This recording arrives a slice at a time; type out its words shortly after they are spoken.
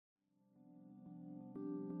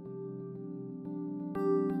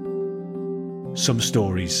some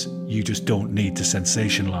stories you just don't need to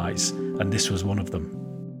sensationalise, and this was one of them.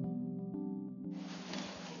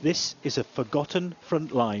 This is a forgotten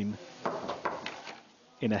front line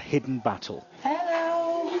in a hidden battle.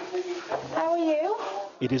 Hello, how are you?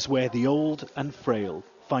 It is where the old and frail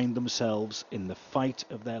find themselves in the fight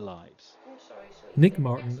of their lives. Nick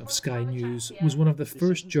Martin of Sky News was one of the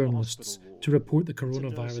first journalists to report the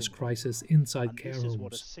coronavirus crisis inside care homes. This is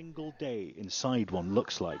what a single day inside one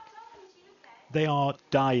looks like. They are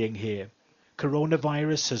dying here.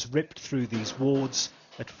 Coronavirus has ripped through these wards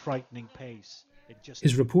at frightening pace.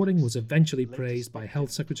 His reporting was eventually praised by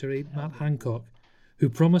Health Secretary Matt Hancock, who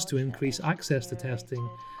promised to increase access to testing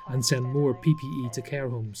and send more PPE to care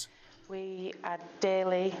homes. We had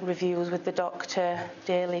daily reviews with the doctor,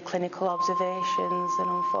 daily clinical observations, and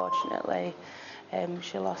unfortunately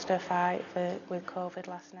she lost her fight with COVID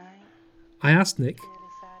last night. I asked Nick,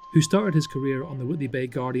 who started his career on the Whitley Bay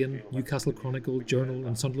Guardian, Newcastle Chronicle, Journal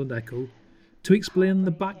and Sunderland Echo, to explain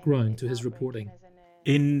the background to his reporting.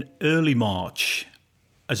 In early March,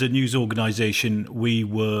 as a news organisation, we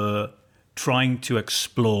were trying to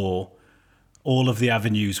explore all of the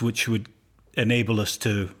avenues which would enable us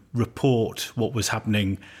to report what was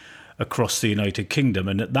happening across the United Kingdom.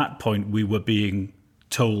 And at that point, we were being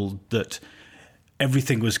told that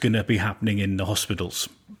everything was going to be happening in the hospitals.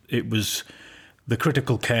 It was the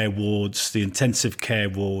critical care wards, the intensive care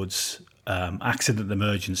wards, accident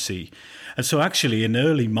emergency. And so actually in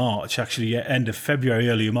early March, end of February,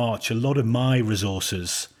 early March, a lot of my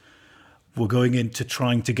resources were going into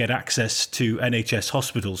trying to get access to NHS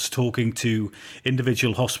hospitals, talking to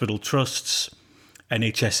individual hospital trusts,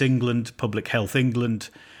 NHS England, Public Health England,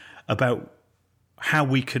 about how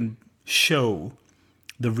we can show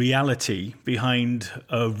the reality behind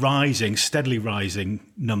steadily rising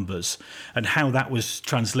numbers and how that was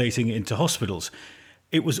translating into hospitals.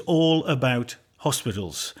 It was all about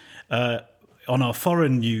hospitals. On our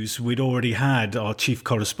foreign news, we'd already had our chief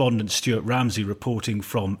correspondent, Stuart Ramsey, reporting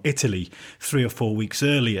from Italy 3 or 4 weeks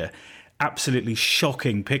earlier. Absolutely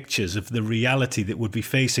shocking pictures of the reality that would be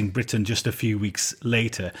facing Britain just a few weeks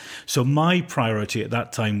later. So my priority at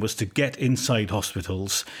that time was to get inside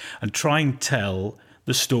hospitals and try and tell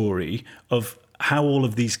the story of how all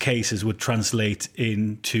of these cases would translate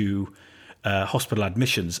into hospital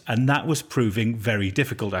admissions. And that was proving very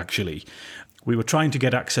difficult, actually. We were trying to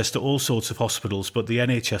get access to all sorts of hospitals, but the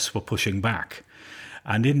NHS were pushing back.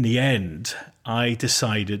 And in the end, I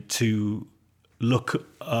decided to look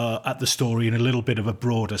at the story in a little bit of a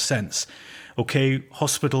broader sense. Okay,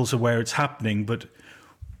 hospitals are where it's happening, but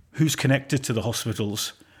who's connected to the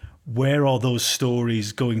hospitals? Where are those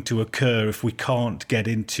stories going to occur if we can't get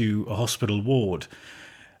into a hospital ward?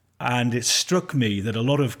 And it struck me that a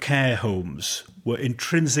lot of care homes were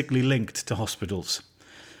intrinsically linked to hospitals.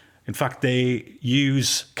 In fact, they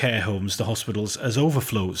use care homes, the hospitals, as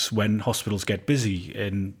overflows when hospitals get busy.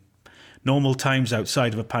 In normal times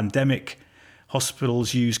outside of a pandemic,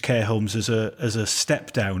 hospitals use care homes as a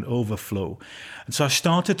step-down overflow. And so I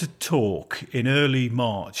started to talk in early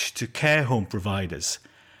March to care home providers.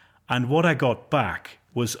 And what I got back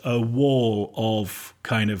was a wall of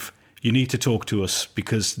kind of, you need to talk to us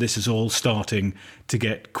because this is all starting to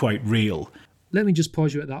get quite real. Let me just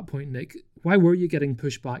pause you at that point, Nick. Why were you getting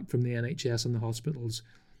pushback from the NHS and the hospitals?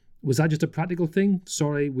 Was that just a practical thing?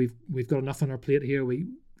 Sorry, we've got enough on our plate here. We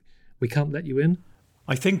can't let you in?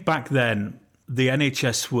 I think back then the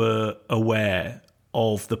NHS were aware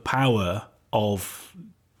of the power of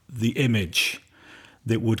the image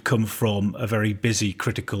that would come from a very busy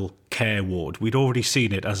critical care ward. We'd already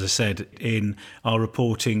seen it, as I said, in our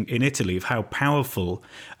reporting in Italy of how powerful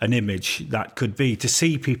an image that could be. To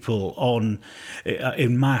see people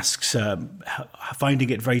in masks, finding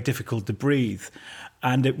it very difficult to breathe.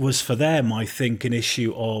 And it was for them, I think, an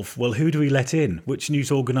issue of, well, who do we let in? Which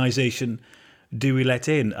news organisation do we let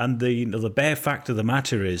in? And the bare fact of the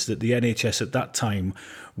matter is that the NHS at that time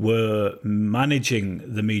were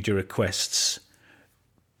managing the media requests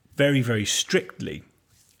very, very strictly.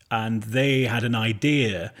 And they had an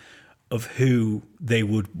idea of who they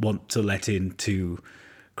would want to let into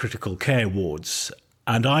critical care wards.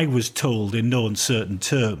 And I was told in no uncertain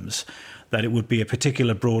terms that it would be a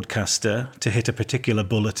particular broadcaster to hit a particular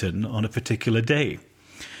bulletin on a particular day.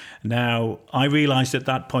 Now, I realised at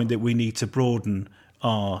that point that we need to broaden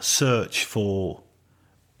our search for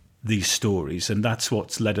these stories, and that's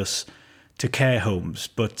what's led us to care homes.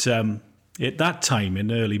 But at that time,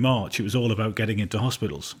 in early March, it was all about getting into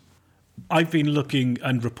hospitals. I've been looking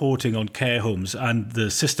and reporting on care homes and the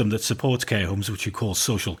system that supports care homes, which we call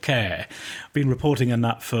social care. I've been reporting on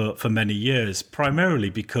that for many years, primarily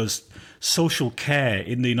because social care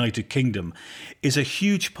in the United Kingdom is a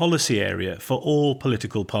huge policy area for all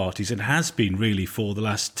political parties and has been really for the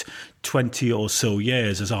last 20 or so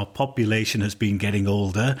years. As our population has been getting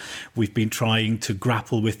older, we've been trying to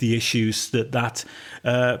grapple with the issues that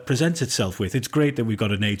presents itself with. It's great that we've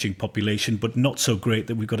got an ageing population, but not so great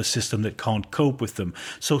that we've got a system that can't cope with them.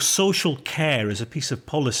 So social care as a piece of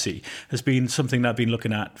policy has been something that I've been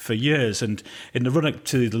looking at for years. And in the run-up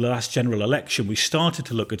to the last general election, we started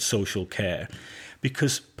to look at social care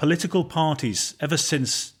because political parties, ever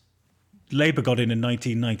since Labour got in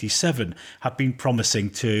 1997, have been promising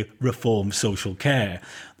to reform social care.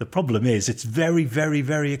 The problem is it's very, very,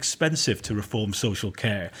 very expensive to reform social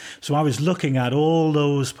care. So I was looking at all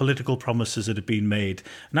those political promises that had been made,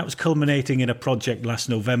 and that was culminating in a project last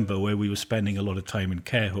November where we were spending a lot of time in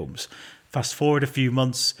care homes. Fast forward a few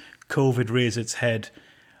months, COVID raised its head,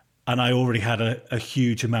 and I already had a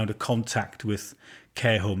huge amount of contact with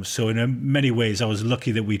care homes. So in many ways, I was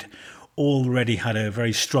lucky that we'd already had a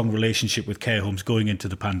very strong relationship with care homes going into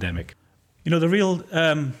the pandemic. You know, the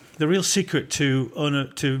real secret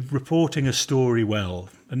to reporting a story well,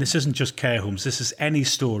 and this isn't just care homes, this is any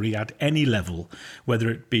story at any level, whether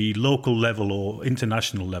it be local level or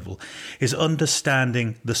international level, is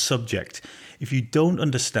understanding the subject. If you don't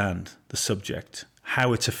understand the subject,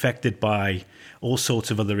 how it's affected by all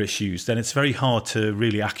sorts of other issues, then it's very hard to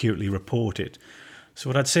really accurately report it. So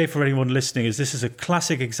what I'd say for anyone listening is this is a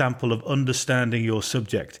classic example of understanding your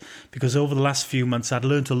subject, because over the last few months I'd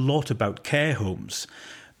learned a lot about care homes.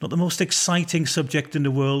 Not the most exciting subject in the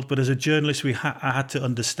world, but as a journalist I had to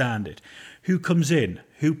understand it. Who comes in?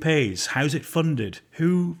 Who pays? How's it funded?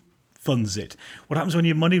 Who funds it? What happens when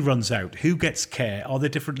your money runs out? Who gets care? Are there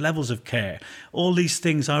different levels of care? All these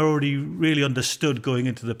things I already really understood going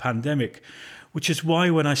into the pandemic, which is why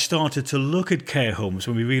when I started to look at care homes,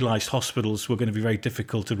 when we realised hospitals were going to be very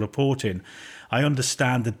difficult to report in, I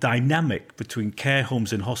understand the dynamic between care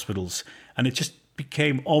homes and hospitals. And it just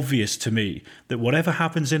became obvious to me that whatever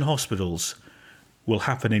happens in hospitals will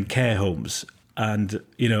happen in care homes. And,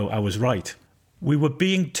 you know, I was right. We were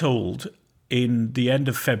being told in the end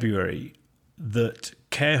of February that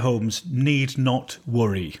care homes need not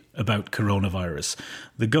worry about coronavirus.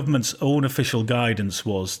 The government's own official guidance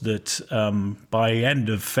was that by end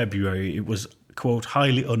of February, it was, quote,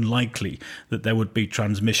 highly unlikely that there would be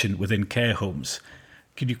transmission within care homes.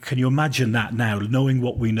 Can you imagine that now, knowing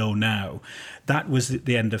what we know now? That was at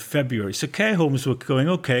the end of February. So care homes were going,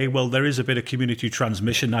 okay, well, there is a bit of community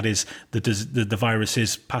transmission. That is, the virus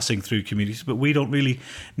is passing through communities, but we don't really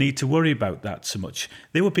need to worry about that so much.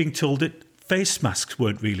 They were being told that face masks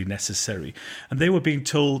weren't really necessary. And they were being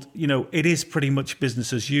told, you know, it is pretty much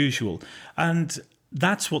business as usual. And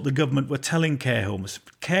that's what the government were telling care homes.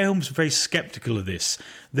 Care homes are very sceptical of this.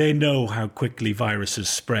 They know how quickly viruses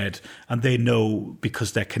spread, and they know,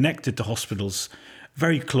 because they're connected to hospitals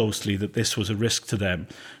very closely, that this was a risk to them.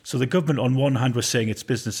 So the government on one hand was saying it's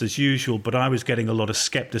business as usual, but I was getting a lot of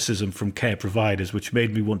scepticism from care providers, which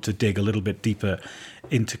made me want to dig a little bit deeper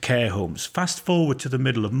into care homes. Fast forward to the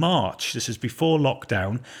middle of March. This is before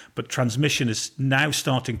lockdown, but transmission is now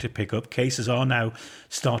starting to pick up. Cases are now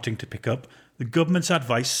starting to pick up. The government's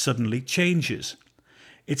advice suddenly changes.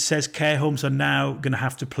 It says care homes are now going to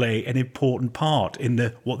have to play an important part in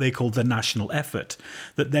what they call the national effort,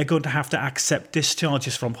 that they're going to have to accept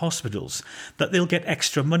discharges from hospitals, that they'll get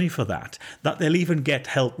extra money for that they'll even get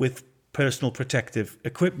help with personal protective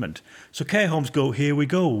equipment. So care homes go, here we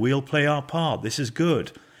go, we'll play our part, this is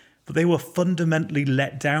good. But they were fundamentally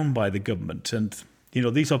let down by the government. And, you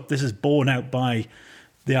know, this is borne out by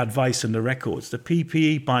the advice and the records. The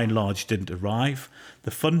PPE, by and large, didn't arrive.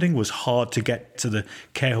 The funding was hard to get to the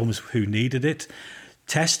care homes who needed it.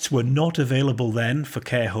 Tests were not available then for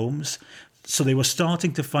care homes. So they were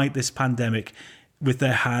starting to fight this pandemic with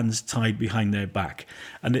their hands tied behind their back.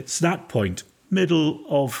 And it's that point, middle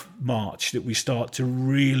of March, that we start to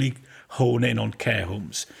really hone in on care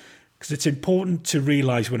homes. Because it's important to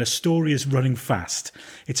realise when a story is running fast,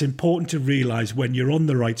 it's important to realise when you're on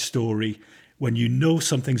the right story, when you know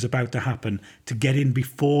something's about to happen, to get in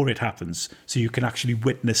before it happens so you can actually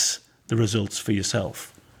witness the results for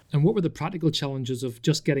yourself. And what were the practical challenges of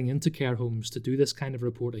just getting into care homes to do this kind of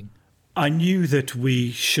reporting? I knew that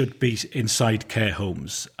we should be inside care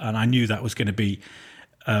homes, and I knew that was going to be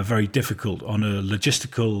very difficult on a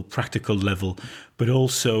logistical, practical level, but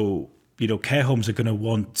also, you know, care homes are going to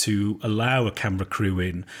want to allow a camera crew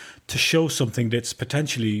in to show something that's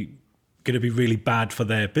potentially going to be really bad for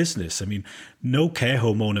their business. I mean, no care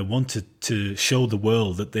home owner wanted to show the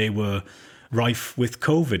world that they were rife with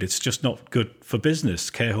COVID. It's just not good for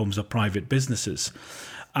business. Care homes are private businesses.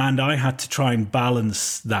 And I had to try and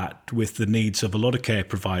balance that with the needs of a lot of care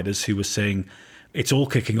providers who were saying, it's all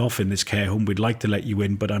kicking off in this care home. We'd like to let you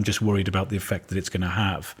in, but I'm just worried about the effect that it's going to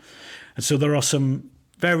have. And so there are some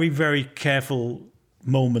very, very careful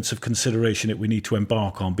moments of consideration that we need to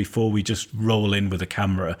embark on before we just roll in with a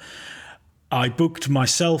camera. I booked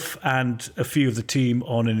myself and a few of the team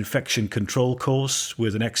on an infection control course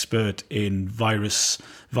with an expert in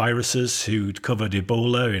viruses who'd covered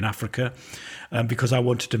Ebola in Africa, because I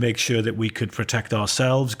wanted to make sure that we could protect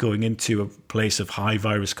ourselves going into a place of high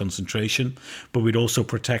virus concentration, but we'd also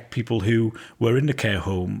protect people who were in the care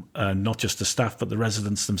home, not just the staff, but the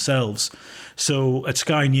residents themselves. So at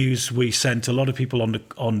Sky News, we sent a lot of people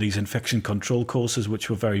on these infection control courses, which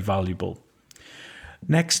were very valuable.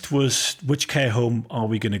 Next was, which care home are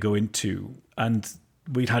we going to go into? And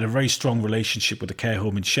we'd had a very strong relationship with a care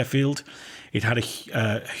home in Sheffield. It had a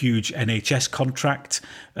huge NHS contract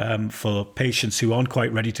for patients who aren't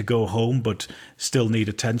quite ready to go home but still need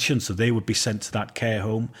attention, so they would be sent to that care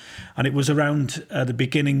home. And it was around the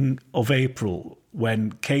beginning of April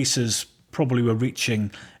when cases probably were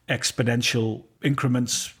reaching exponential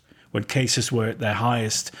increments, when cases were at their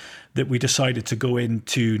highest, that we decided to go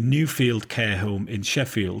into Newfield Care Home in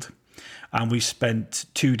Sheffield. And we spent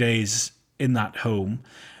 2 days in that home.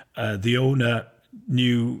 The owner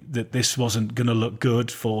knew that this wasn't going to look good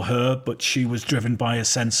for her, but she was driven by a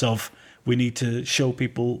sense of, we need to show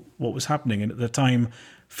people what was happening. And at the time,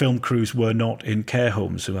 film crews were not in care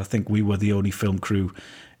homes. So I think we were the only film crew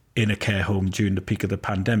in a care home during the peak of the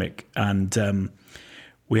pandemic. And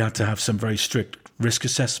we had to have some very strict risk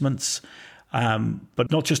assessments.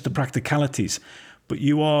 But not just the practicalities, but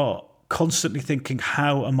you are constantly thinking,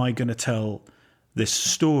 how am I going to tell this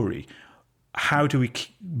story? How do we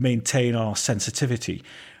maintain our sensitivity?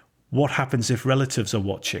 What happens if relatives are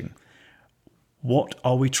watching? What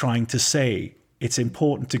are we trying to say? It's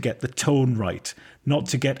important to get the tone right, not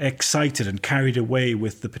to get excited and carried away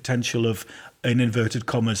with the potential of, in inverted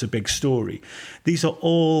commas, a big story. These are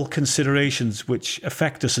all considerations which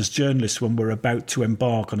affect us as journalists when we're about to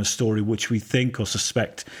embark on a story which we think or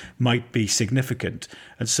suspect might be significant.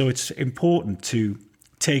 And so it's important to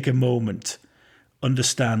take a moment,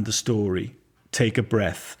 understand the story, take a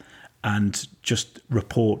breath, and just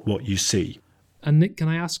report what you see. And Nick, can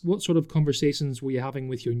I ask, what sort of conversations were you having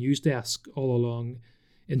with your news desk all along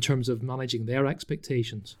in terms of managing their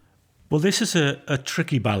expectations? Well, this is a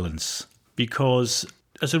tricky balance, because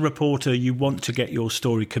as a reporter, you want to get your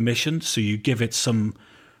story commissioned, so you give it some,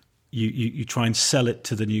 you try and sell it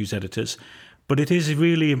to the news editors. But it is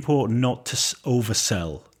really important not to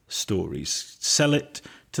oversell stories. Sell it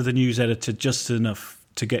to the news editor just enough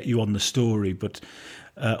to get you on the story, but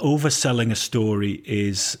overselling a story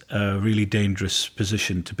is a really dangerous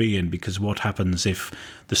position to be in, because what happens if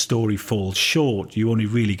the story falls short? You only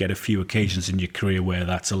really get a few occasions in your career where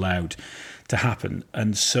that's allowed to happen.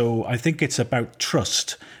 And so I think it's about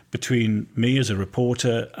trust between me as a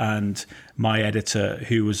reporter and my editor,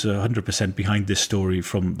 who was 100% behind this story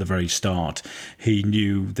from the very start. He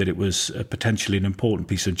knew that it was potentially an important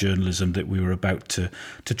piece of journalism that we were about to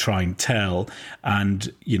try and tell.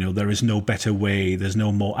 And, you know, there is no better way, there's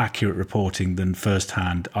no more accurate reporting than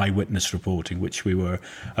first-hand eyewitness reporting, which we were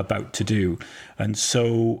about to do. And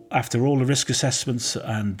so after all the risk assessments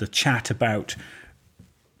and the chat about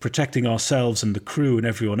protecting ourselves and the crew and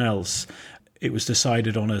everyone else, it was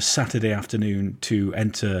decided on a Saturday afternoon to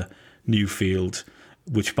enter Newfield,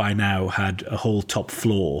 which by now had a whole top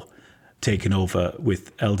floor taken over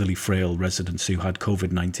with elderly, frail residents who had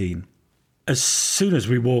COVID-19. As soon as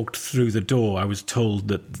we walked through the door, I was told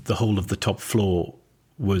that the whole of the top floor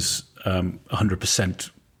was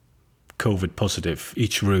 100% COVID positive.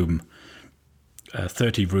 Each room,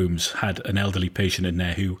 30 rooms, had an elderly patient in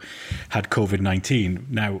there who had COVID-19.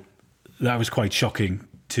 Now, that was quite shocking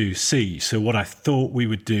to see. So what I thought we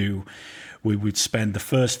would do, we would spend the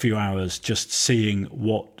first few hours just seeing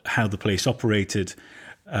how the place operated,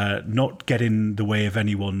 not get in the way of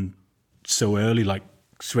anyone so early, like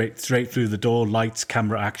straight through the door, lights,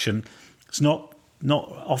 camera, action. It's not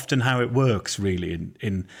often how it works, really,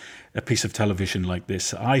 in a piece of television like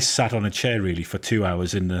this. I sat on a chair, really, for 2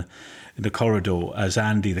 hours in the corridor as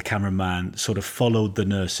Andy, the cameraman, sort of followed the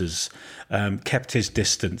nurses, kept his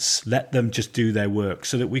distance, let them just do their work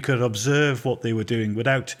so that we could observe what they were doing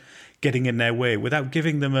without getting in their way, without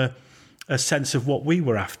giving them a sense of what we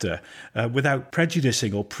were after, without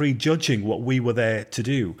prejudicing or prejudging what we were there to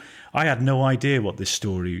do. I had no idea what this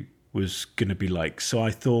story was going to be like, so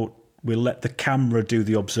I thought we'll let the camera do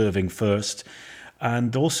the observing first.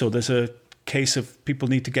 And also there's a case of people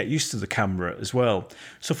need to get used to the camera as well.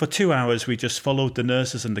 So for 2 hours, we just followed the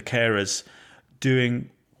nurses and the carers doing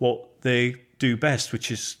what they do best, which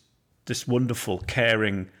is this wonderful,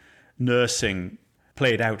 caring nursing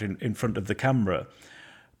played out in front of the camera.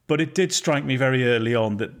 But it did strike me very early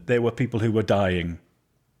on that there were people who were dying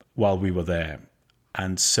while we were there.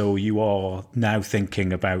 And so you are now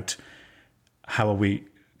thinking about, how are we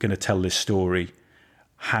going to tell this story?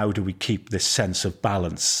 How do we keep this sense of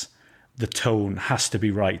balance? The tone has to be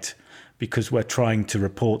right, because we're trying to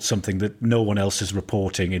report something that no one else is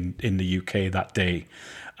reporting in the UK that day.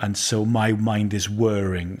 And so my mind is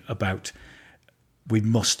whirring about, we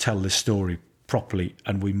must tell this story properly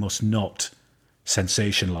and we must not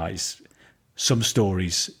sensationalise. Some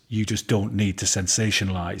stories you just don't need to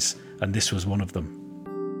sensationalise, and this was one of them.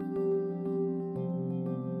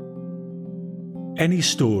 Any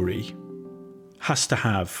story has to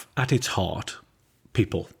have at its heart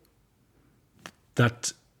people.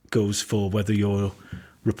 That goes for whether you're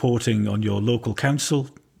reporting on your local council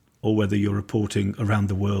or whether you're reporting around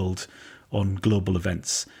the world on global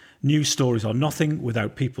events. News stories are nothing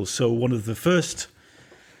without people. So one of the first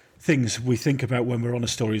things we think about when we're on a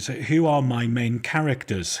story is, who are my main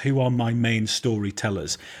characters? Who are my main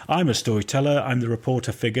storytellers? I'm a storyteller, I'm the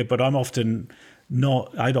reporter figure, but I often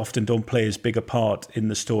don't play as big a part in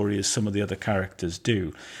the story as some of the other characters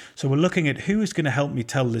do. So we're looking at who is going to help me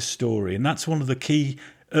tell this story. And that's one of the key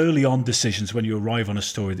early on decisions when you arrive on a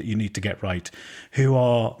story that you need to get right. Who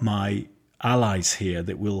are my allies here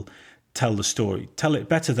that will tell the story? Tell it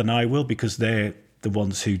better than I will, because they're the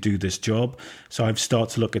ones who do this job. So I've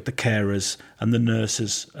started to look at the carers and the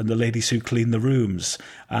nurses and the ladies who clean the rooms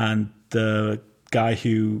and the guy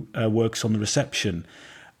who works on the reception.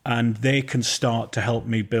 And they can start to help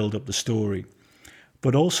me build up the story.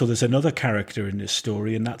 But also there's another character in this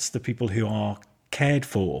story, and that's the people who are cared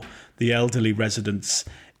for, the elderly residents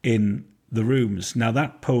in the rooms. Now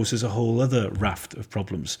that poses a whole other raft of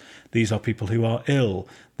problems. These are people who are ill,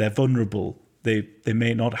 they're vulnerable, they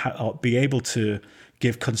may not be able to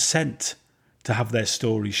give consent to have their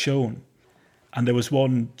story shown. And there was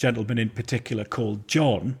one gentleman in particular called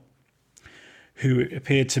John, who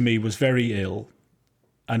appeared to me was very ill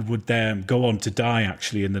and would then go on to die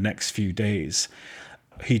actually in the next few days.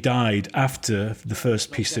 He died after the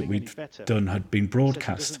first piece that we'd done had been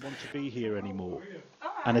broadcast. He doesn't want to be here anymore,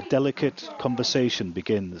 and a delicate conversation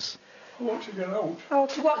begins. I want to get out. Oh,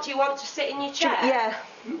 what, do you want to sit in your chair? Yeah.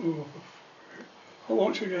 I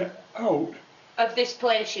want to get out. Of this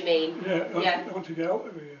place, you mean? Yeah, I want to get out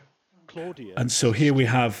of here. Claudia. And so here we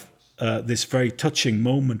have this very touching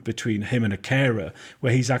moment between him and a carer,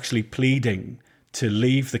 where he's actually pleading to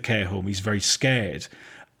leave the care home. He's very scared.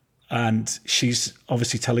 And she's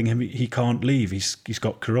obviously telling him he can't leave. He's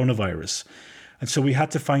got coronavirus. And so we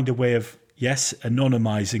had to find a way of, yes,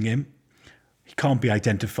 anonymising him. He can't be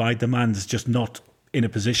identified. The man's just not in a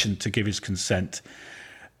position to give his consent.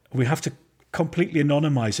 We have to completely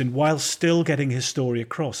anonymise him while still getting his story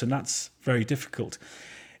across. And that's very difficult.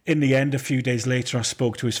 In the end, a few days later, I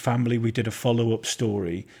spoke to his family. We did a follow-up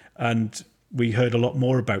story. And we heard a lot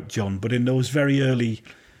more about John. But in those very early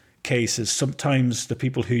cases, sometimes the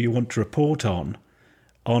people who you want to report on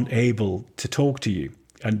aren't able to talk to you.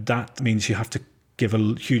 And that means you have to give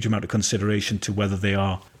a huge amount of consideration to whether they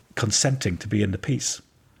are consenting to be in the piece.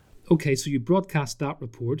 Okay, so you broadcast that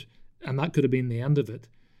report, and that could have been the end of it.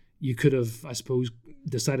 You could have, I suppose,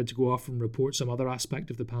 decided to go off and report some other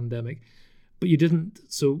aspect of the pandemic, but you didn't.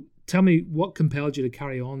 So tell me, what compelled you to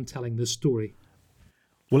carry on telling this story?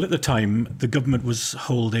 Well, at the time, the government was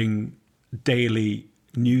holding daily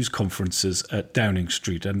news conferences at Downing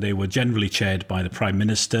Street, and they were generally chaired by the Prime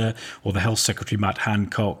Minister or the Health Secretary Matt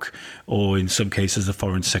Hancock, or in some cases the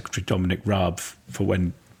Foreign Secretary Dominic Raab, for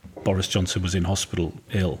when Boris Johnson was in hospital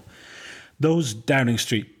ill. Those Downing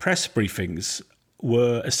Street press briefings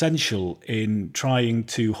were essential in trying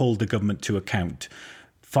to hold the government to account.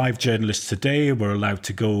 5 journalists a day were allowed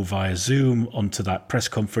to go via Zoom onto that press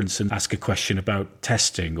conference and ask a question about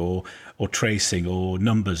testing or tracing or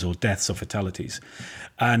numbers or deaths or fatalities.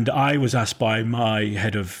 And I was asked by my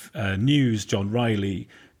head of news, John Riley,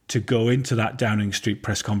 to go into that Downing Street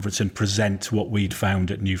press conference and present what we'd found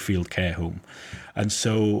at Newfield Care Home. And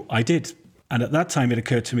so I did. And at that time, it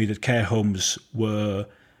occurred to me that care homes were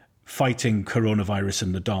fighting coronavirus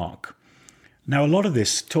in the dark. Now, a lot of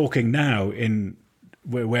this talking now in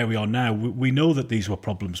where we are now, we know that these were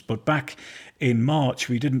problems. But back in March,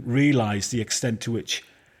 we didn't realise the extent to which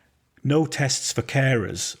no tests for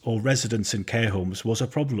carers or residents in care homes was a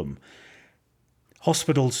problem.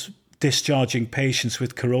 Hospitals discharging patients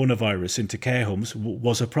with coronavirus into care homes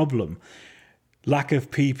was a problem. Lack of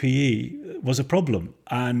PPE was a problem.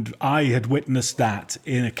 And I had witnessed that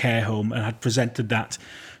in a care home and had presented that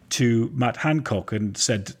to Matt Hancock and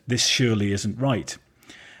said, this surely isn't right.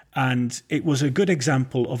 And it was a good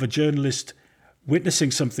example of a journalist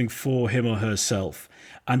witnessing something for him or herself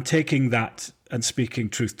and taking that and speaking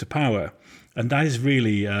truth to power. And that is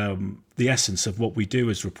really the essence of what we do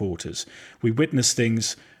as reporters. We witness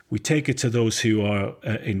things, we take it to those who are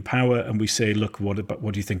in power, and we say, look, what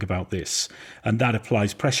do you think about this? And that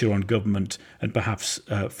applies pressure on government and perhaps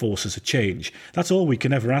forces a change. That's all we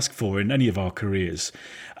can ever ask for in any of our careers.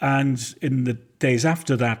 And in the days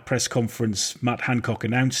after that press conference, Matt Hancock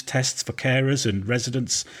announced tests for carers and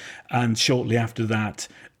residents. And shortly after that,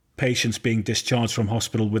 patients being discharged from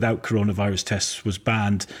hospital without coronavirus tests was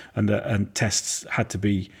banned, and tests had to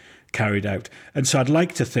be carried out. And so I'd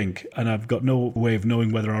like to think, and I've got no way of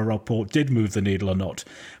knowing whether our report did move the needle or not,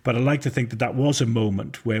 but I'd like to think that that was a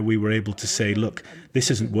moment where we were able to say, look, this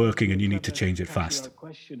isn't working and you need to change it fast.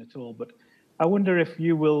 Question at all, but I wonder if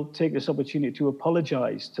you will take this opportunity to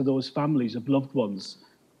apologise to those families of loved ones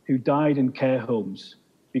who died in care homes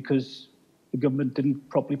because the government didn't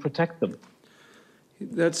properly protect them.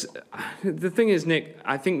 That's the thing is, Nick,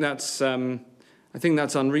 I think that's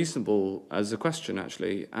unreasonable as a question,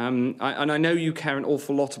 actually. And I know you care an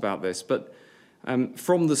awful lot about this, but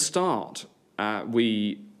from the start,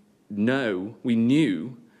 we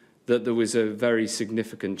knew that there was a very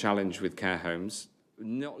significant challenge with care homes,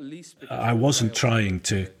 not least because I wasn't trying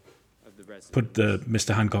to put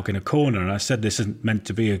Mr. Hancock in a corner, and I said this isn't meant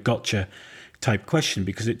to be a gotcha type question,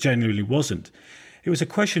 because it genuinely wasn't. It was a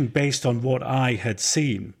question based on what I had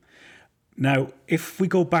seen. Now, if we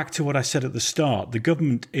go back to what I said at the start, the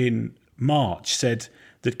government in March said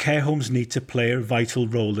that care homes need to play a vital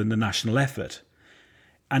role in the national effort.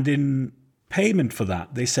 And in payment for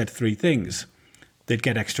that, they said three things. They'd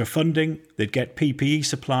get extra funding, they'd get PPE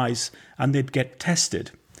supplies, and they'd get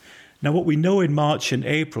tested. Now, what we know in March and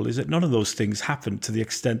April is that none of those things happened to the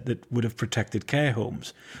extent that would have protected care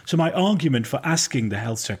homes. So my argument for asking the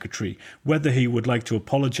Health Secretary whether he would like to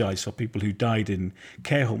apologise for people who died in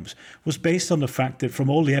care homes was based on the fact that from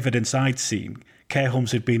all the evidence I'd seen, care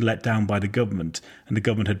homes had been let down by the government and the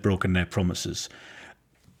government had broken their promises.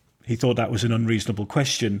 He thought that was an unreasonable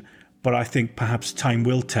question, but I think perhaps time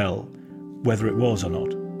will tell whether it was or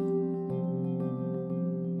not.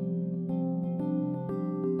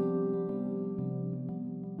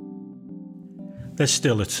 There's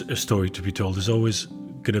still a story to be told. There's always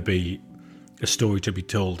going to be a story to be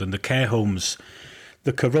told. And the care homes,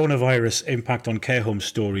 the coronavirus impact on care home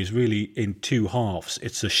story is really in two halves.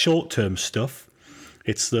 It's the short-term stuff.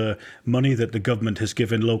 It's the money that the government has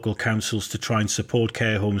given local councils to try and support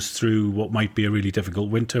care homes through what might be a really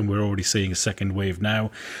difficult winter. And we're already seeing a second wave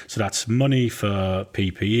now. So that's money for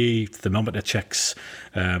PPE, thermometer checks,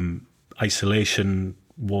 isolation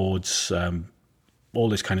wards, all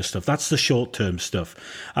this kind of stuff. That's the short-term stuff.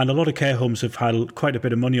 And a lot of care homes have had quite a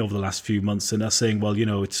bit of money over the last few months, and are saying, well,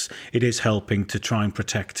 it is helping to try and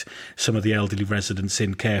protect some of the elderly residents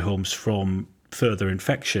in care homes from further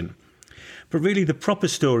infection. But really the proper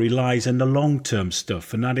story lies in the long-term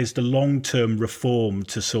stuff, and that is the long-term reform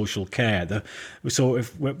to social care. So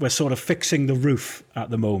we're sort of fixing the roof at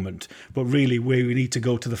the moment, but really we need to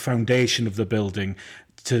go to the foundation of the building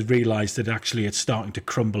to realise that actually it's starting to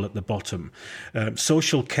crumble at the bottom.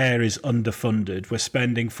 Social care is underfunded. We're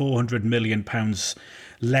spending £400 million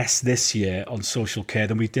less this year on social care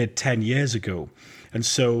than we did 10 years ago. And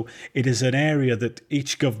so it is an area that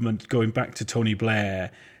each government, going back to Tony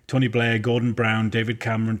Blair, Gordon Brown, David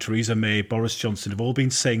Cameron, Theresa May, Boris Johnson have all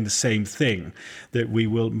been saying the same thing, that we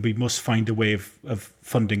must find a way of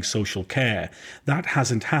funding social care. That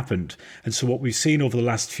hasn't happened. And so what we've seen over the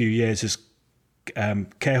last few years is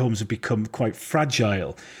care homes have become quite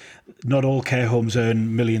fragile. Not all care homes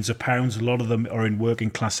earn millions of pounds. A lot of them are in working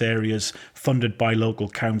class areas funded by local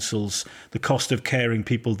councils. The cost of caring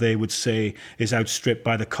people, they would say, is outstripped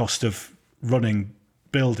by the cost of running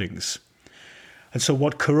buildings. And so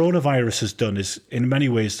what coronavirus has done is, in many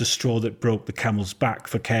ways, the straw that broke the camel's back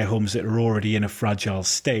for care homes that are already in a fragile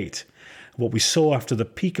state. What we saw after the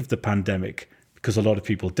peak of the pandemic, because a lot of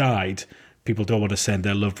people died, people don't want to send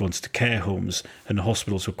their loved ones to care homes, and the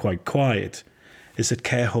hospitals were quite quiet, is that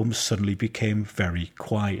care homes suddenly became very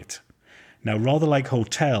quiet. Now, rather like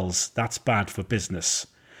hotels, that's bad for business.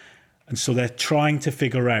 And so they're trying to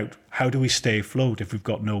figure out, how do we stay afloat if we've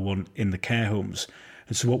got no one in the care homes?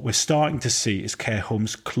 And so what we're starting to see is care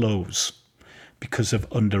homes close because of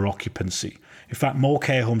under-occupancy. In fact, more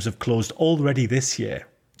care homes have closed already this year,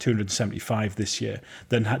 275 this year,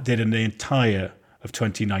 than did in the entire of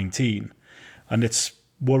 2019. And it's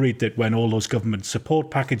worried that when all those government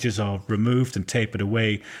support packages are removed and tapered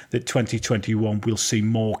away, that 2021 we'll see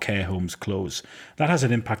more care homes close. That has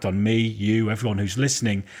an impact on me, you, everyone who's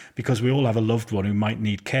listening, because we all have a loved one who might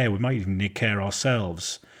need care. We might even need care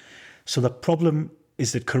ourselves. So the problem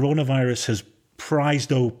is that coronavirus has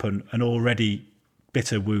prized open an already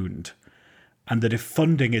bitter wound, and that if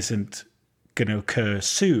funding isn't going to occur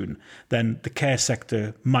soon, then the care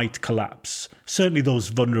sector might collapse. Certainly those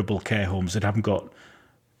vulnerable care homes that haven't got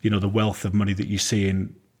the wealth of money that you see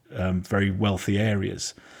in very wealthy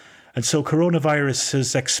areas. And so coronavirus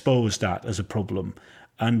has exposed that as a problem,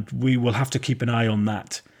 and we will have to keep an eye on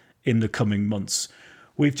that in the coming months.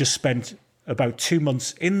 We've just spent about 2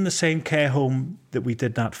 months in the same care home that we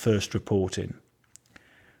did that first report in.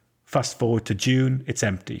 Fast forward to June, it's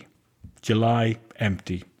empty. July,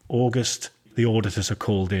 empty. August, the auditors are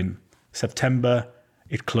called in. September,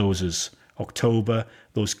 it closes. October,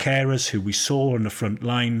 those carers who we saw on the front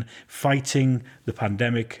line fighting the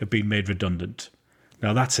pandemic have been made redundant.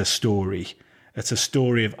 Now that's a story. It's a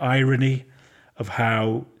story of irony, of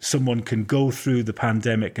how someone can go through the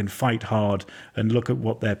pandemic and fight hard and look at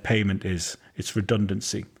what their payment is. It's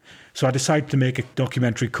redundancy. So I decided to make a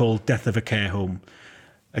documentary called Death of a Care Home.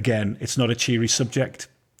 Again, it's not a cheery subject,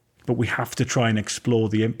 but we have to try and explore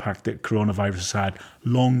the impact that coronavirus has had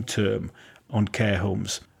long-term on care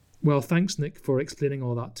homes. Well, thanks, Nick, for explaining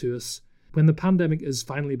all that to us. When the pandemic is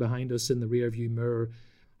finally behind us in the rearview mirror,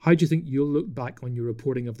 how do you think you'll look back on your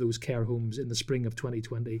reporting of those care homes in the spring of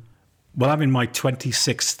 2020? Well, I'm in my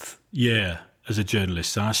 26th year as a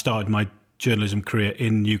journalist. I started my journalism career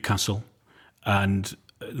in Newcastle, and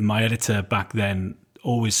my editor back then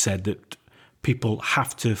always said that people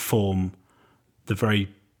have to form the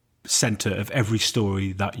very centre of every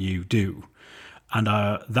story that you do. And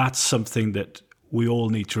that's something that we all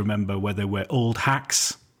need to remember, whether we're old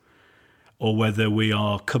hacks or whether we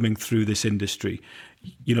are coming through this industry.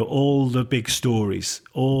 All the big stories,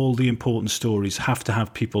 all the important stories have to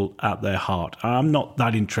have people at their heart. I'm not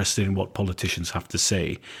that interested in what politicians have to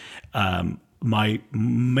say. My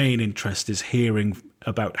main interest is hearing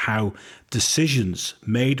about how decisions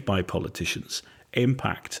made by politicians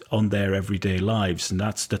impact on their everyday lives. And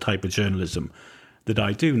that's the type of journalism that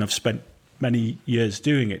I do. And I've spent many years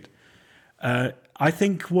doing it. I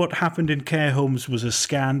think what happened in care homes was a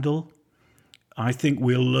scandal. I think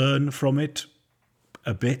we'll learn from it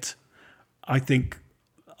a bit. I think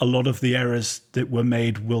a lot of the errors that were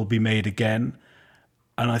made will be made again.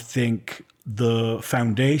 And I think the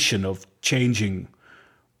foundation of changing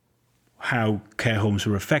how care homes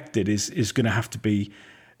were affected is going to have to be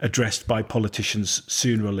addressed by politicians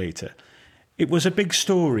sooner or later. It was a big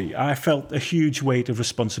story. I felt a huge weight of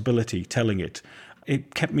responsibility telling it.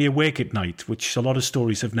 It kept me awake at night, which a lot of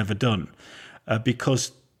stories have never done,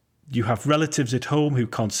 because you have relatives at home who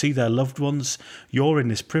can't see their loved ones. You're in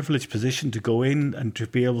this privileged position to go in and to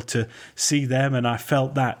be able to see them. And I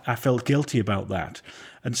felt guilty about that.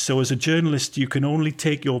 And so as a journalist, you can only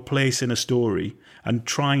take your place in a story and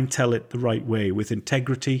try and tell it the right way, with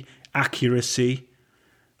integrity, accuracy,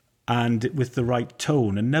 and with the right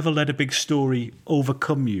tone, and never let a big story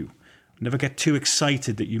overcome you. Never get too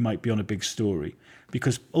excited that you might be on a big story,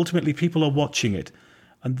 because ultimately people are watching it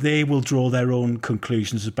and they will draw their own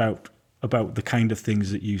conclusions about the kind of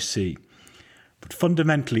things that you see. But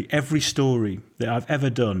fundamentally, every story that I've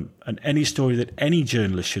ever done, and any story that any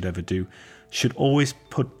journalist should ever do, should always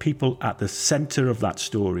put people at the centre of that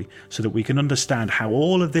story, so that we can understand how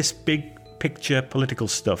all of this big picture political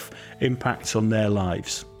stuff impacts on their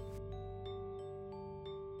lives.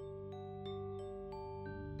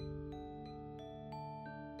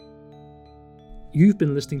 You've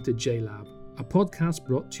been listening to JLab, a podcast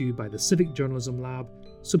brought to you by the Civic Journalism Lab,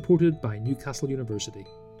 supported by Newcastle University.